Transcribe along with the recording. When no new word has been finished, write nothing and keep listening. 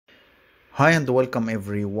Hi and welcome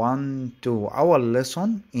everyone to our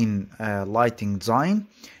lesson in lighting design.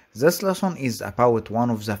 This lesson is about one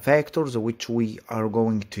of the factors which we are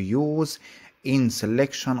going to use in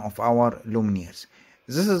selection of our luminaires.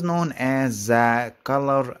 This is known as the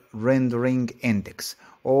color rendering index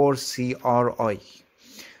or CRI.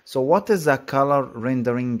 So what is the color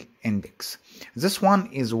rendering index? This one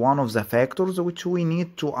is one of the factors which we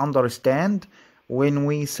need to understand when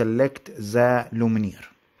we select the luminaire.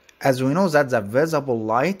 As we know that the visible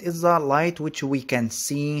light is the light which we can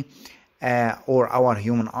see or our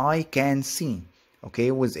human eye can see,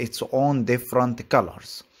 okay, with its own different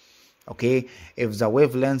colors. Okay, if the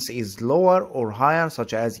wavelength is lower or higher,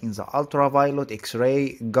 such as in the ultraviolet,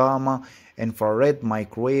 X-ray, gamma, infrared,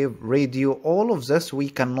 microwave, radio, all of this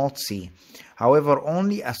we cannot see. However,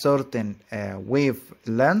 only a certain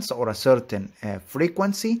wavelength or a certain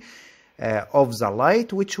frequency of the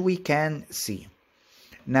light which we can see.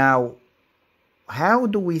 Now, how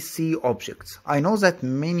do we see objects? I know that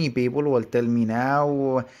many people will tell me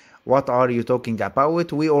now, what are you talking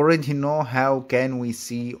about? We already know how can we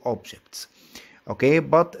see objects. Okay,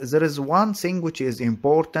 but there is one thing which is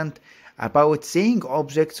important about seeing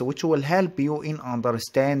objects which will help you in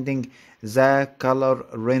understanding the color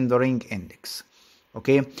rendering index.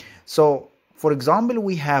 Okay, so for example,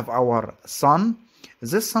 we have our sun.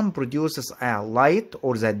 This sun produces a light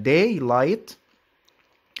or the daylight.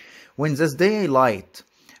 When this daylight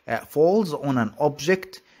falls on an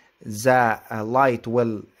object, the light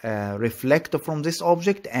will reflect from this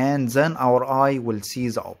object and then our eye will see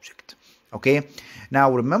the object. Okay, now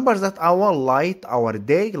remember that our light, our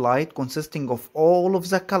daylight, consisting of all of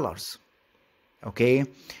the colors, okay,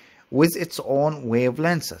 with its own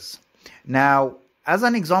wavelengths. Now, as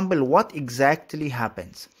an example, what exactly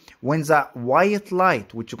happens when the white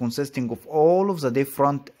light, which is consisting of all of the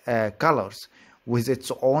different colors with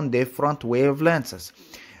its own different wavelengths,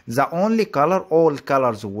 the only color, all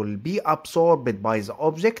colors will be absorbed by the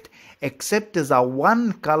object except the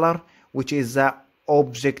one color which is the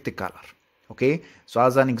object color. Okay, so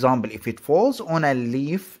as an example, if it falls on a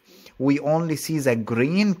leaf, we only see the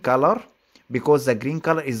green color because the green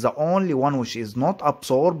color is the only one which is not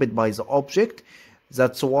absorbed by the object.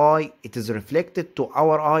 That's why it is reflected to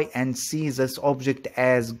our eye and see this object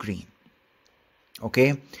as green.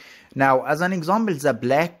 Okay, now as an example, the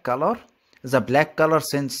black color,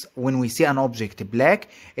 since when we see an object black,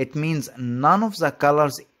 it means none of the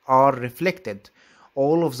colors are reflected.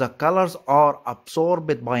 All of the colors are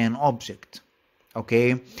absorbed by an object.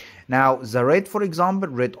 Okay, now the red, for example,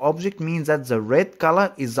 red object means that the red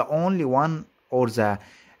color is the only one or the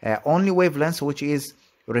only wavelength which is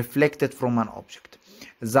reflected from an object.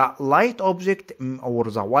 The light object or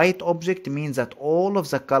the white object means that all of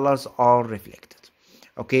the colors are reflected.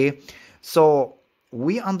 Okay, so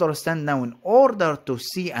we understand now, in order to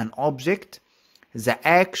see an object, the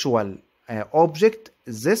actual object,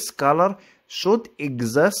 this color should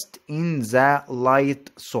exist in the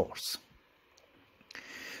light source.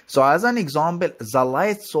 So as an example, the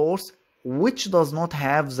light source which does not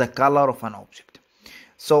have the color of an object.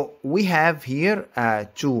 So we have here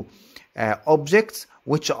two objects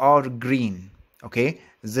which are green. Okay,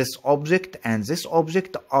 this object and this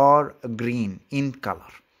object are green in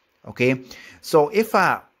color. Okay, so if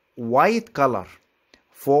a white color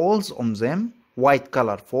falls on them,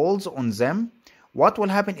 what will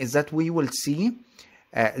happen is that we will see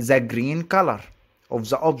the green color of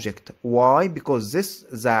the object. Why? Because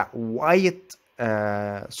the white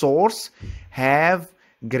source have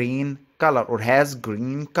green color or has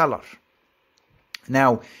green color.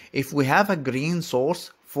 Now, if we have a green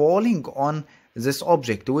source falling on this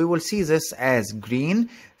object, we will see this as green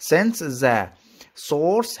since the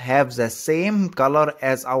source have the same color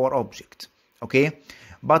as our object. Okay,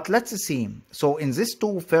 but let's see. So in these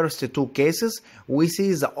first two cases, we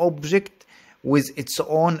see the object with its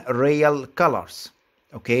own real colors.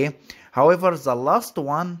 Okay, however, the last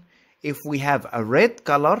one, if we have a red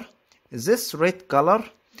color, this red color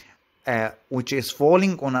which is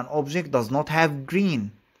falling on an object does not have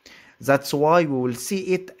green. That's why we will see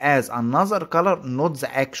it as another color, not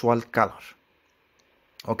the actual color.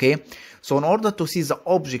 Okay, so in order to see the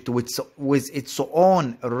object with its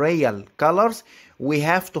own real colors, we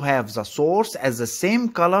have to have the source as the same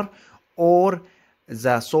color, or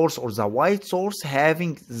the source or the white source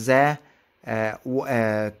having the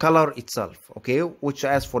color itself. Okay, which,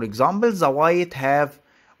 as for example, the white have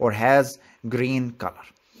or has green color.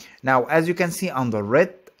 Now, as you can see on the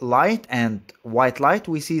red light and white light,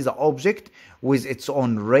 we see the object with its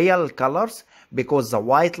own real colors because the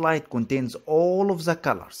white light contains all of the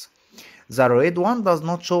colors. The red one does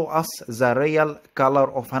not show us the real color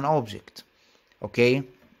of an object. Okay.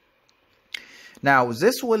 Now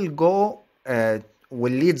this will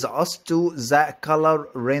leads us to the color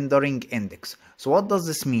rendering index. So what does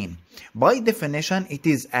this mean? By definition, it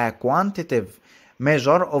is a quantitative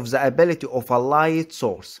measure of the ability of a light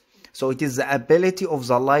source. So it is the ability of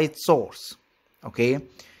the light source, okay,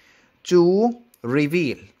 to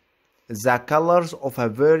reveal the colors of a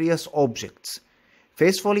various objects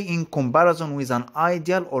faithfully in comparison with an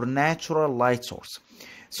ideal or natural light source.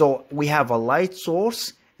 So we have a light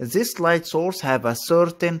source. This light source have a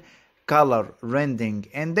certain color rendering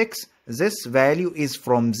index. This value is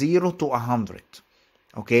from 0 to 100.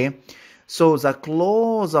 Okay, so the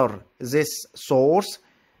closer this source,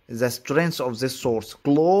 the strength of this source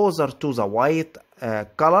closer to the white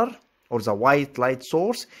color or the white light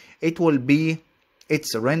source, it will be,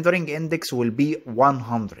 its rendering index will be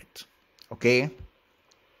 100. Okay,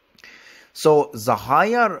 so the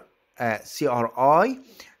higher CRI,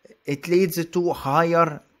 it leads to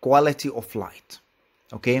higher quality of light.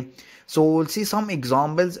 Okay, so we'll see some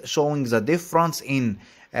examples showing the difference in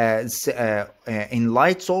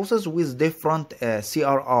light sources with different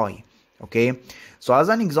CRI. Okay, so as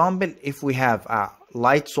an example, if we have a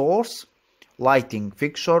light source, lighting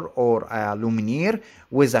fixture or a luminaire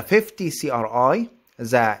with a 50 CRI,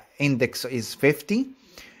 the index is 50,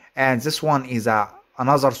 and this one is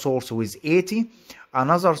another source with 80,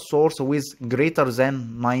 another source with greater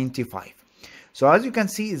than 95. So as you can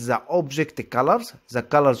see, the object colors, the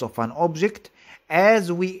colors of an object, as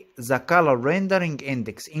the color rendering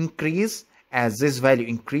index increase, as this value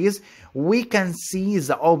increase, we can see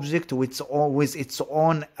the object with its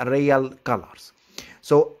own real colors.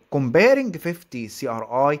 So comparing 50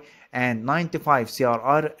 CRI and 95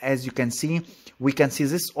 CRI, as you can see, we can see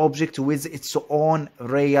this object with its own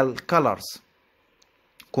real colors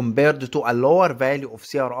compared to a lower value of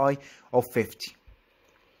CRI of 50.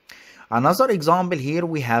 Another example here,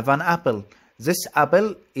 we have an apple. This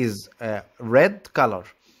apple is a red color.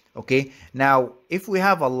 Okay, now if we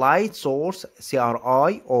have a light source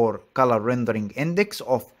CRI or color rendering index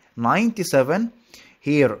of 97,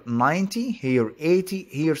 here 90, here 80,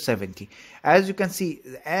 here 70. As you can see,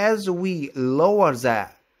 as we lower the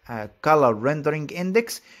color rendering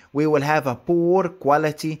index, we will have a poor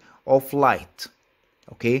quality of light.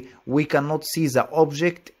 Okay, we cannot see the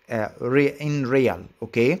object in real.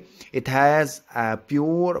 Okay, it has a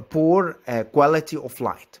poor quality of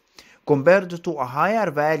light compared to a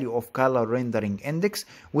higher value of color rendering index,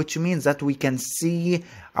 which means that we can see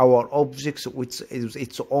our objects with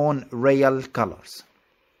its own real colors.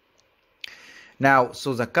 Now,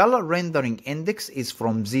 so the color rendering index is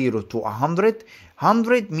from 0 to 100.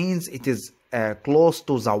 100 means it is close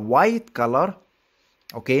to the white color.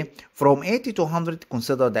 Okay, from 80 to 100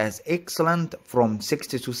 considered as excellent, from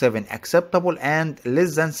 60 to 7 acceptable, and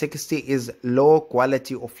less than 60 is low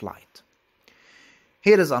quality of light.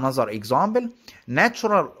 Here is another example.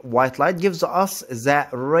 Natural white light gives us the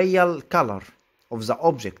real color of the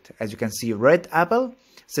object. As you can see, red apple,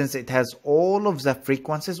 since it has all of the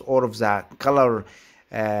frequencies, all of the color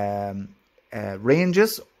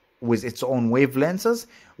ranges with its own wavelengths,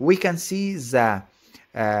 we can see the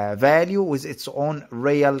value with its own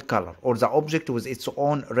real color, or the object with its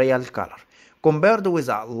own real color. Compared with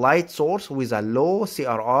a light source with a low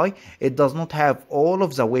CRI, it does not have all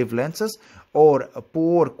of the wavelengths or a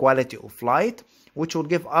poor quality of light, which will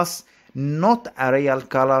give us not a real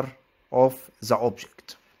color of the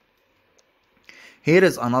object. Here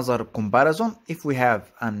is another comparison. If we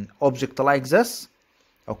have an object like this,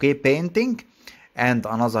 okay, painting, and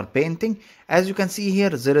another painting, as you can see here,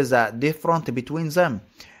 there is a difference between them.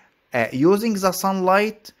 Using the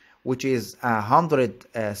sunlight, which is 100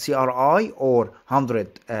 CRI or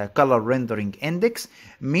 100 color rendering index,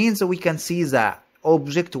 means we can see the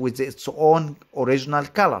object with its own original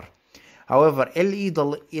color. However, LED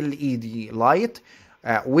light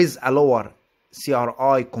with a lower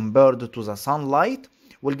CRI compared to the sunlight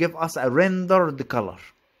will give us a rendered color.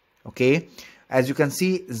 Okay, as you can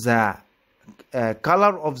see, the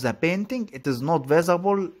color of the painting, it is not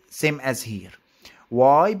visible same as here.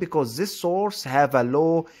 Why? Because this source have a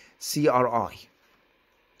low CRI.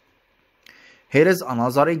 Here is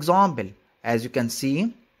another example. As you can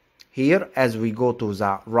see here, as we go to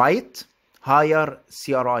the right, higher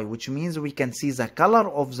CRI, which means we can see the color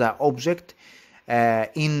of the object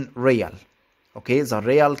in real. Okay, the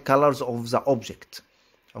real colors of the object.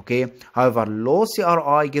 Okay, however, low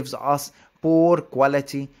CRI gives us poor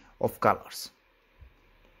quality of colors.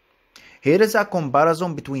 Here is a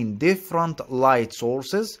comparison between different light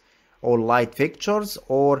sources or light fixtures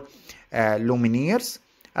or luminaires.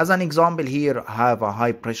 As an example, here I have a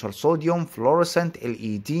high pressure sodium, fluorescent,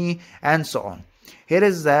 LED, and so on. Here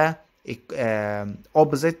is the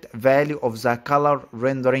opposite value of the color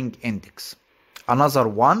rendering index. Another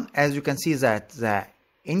one, as you can see that the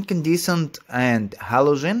incandescent and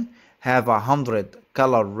halogen have 100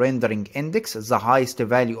 color rendering index, the highest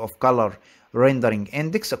value of color rendering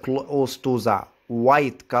index close to the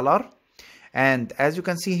white color. And as you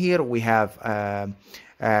can see here, we have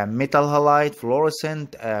metal halide,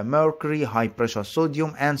 fluorescent, mercury, high pressure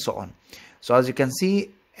sodium, and so on. So as you can see,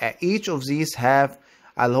 each of these have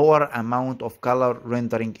a lower amount of color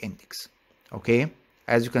rendering index. Okay,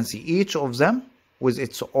 as you can see, each of them with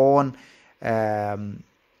its own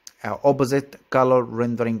opposite color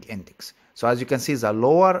rendering index. So as you can see, the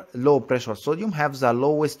low pressure sodium have the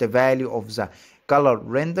lowest value of the color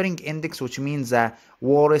rendering index, which means the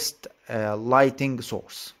worst lighting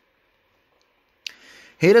source.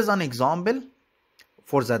 Here is an example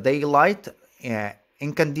for the daylight: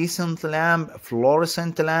 incandescent lamp,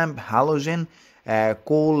 fluorescent lamp, halogen,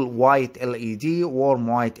 cool white LED, warm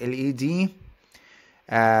white LED.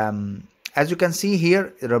 As you can see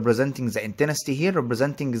here, representing the intensity here,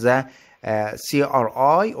 representing the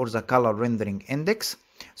CRI, or the color rendering index.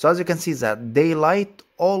 So as you can see, the daylight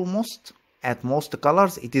almost at most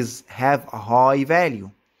colors it is have a high value.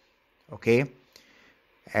 Okay,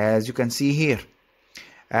 as you can see here,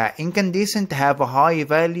 incandescent have a high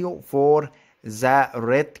value for the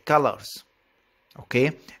red colors.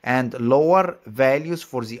 Okay, and lower values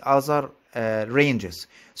for the other ranges.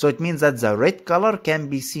 So it means that the red color can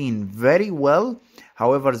be seen very well,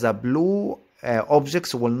 however the blue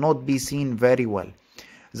objects will not be seen very well.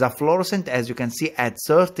 The fluorescent, as you can see, at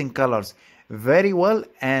certain colors very well,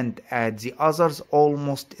 and at the others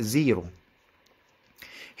almost zero.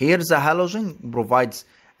 Here the halogen provides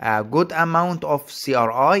a good amount of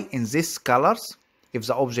CRI in these colors if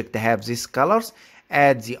the object have these colors.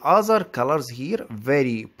 At the other colors here,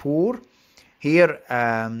 very poor. Here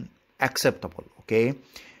acceptable. Okay,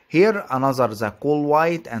 here another, the cool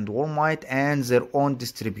white and warm white, and their own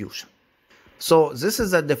distribution. So this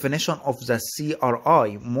is the definition of the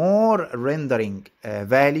CRI. More rendering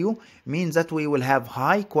value means that we will have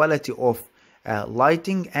high quality of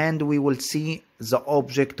lighting and we will see the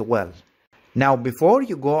object well. Now before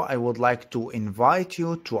you go, I would like to invite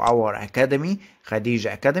you to our academy,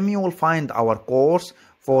 Khadija Academy. You will find our course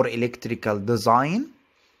for electrical design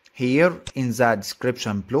here in the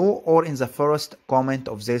description below or in the first comment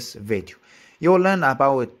of this video. You will learn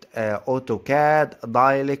about AutoCAD,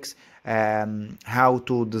 Dialects, how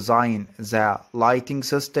to design the lighting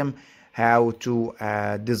system, how to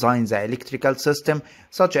design the electrical system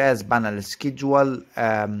such as panel schedule,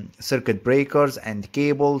 circuit breakers and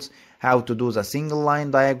cables, how to do the single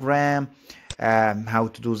line diagram, how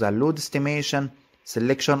to do the load estimation,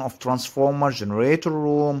 selection of transformer, generator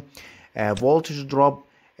room, voltage drop,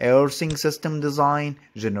 earthing system design,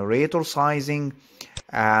 generator sizing,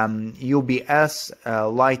 UPS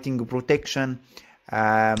lighting protection.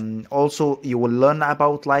 Also you will learn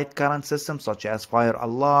about light current systems such as fire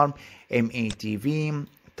alarm, MATV,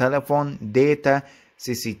 telephone, data,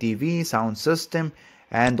 CCTV, sound system,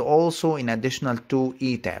 and also in additional to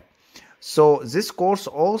ETAP. So this course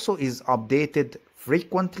also is updated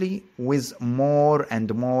frequently with more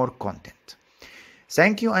and more content.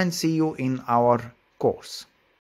 Thank you and see you in our course.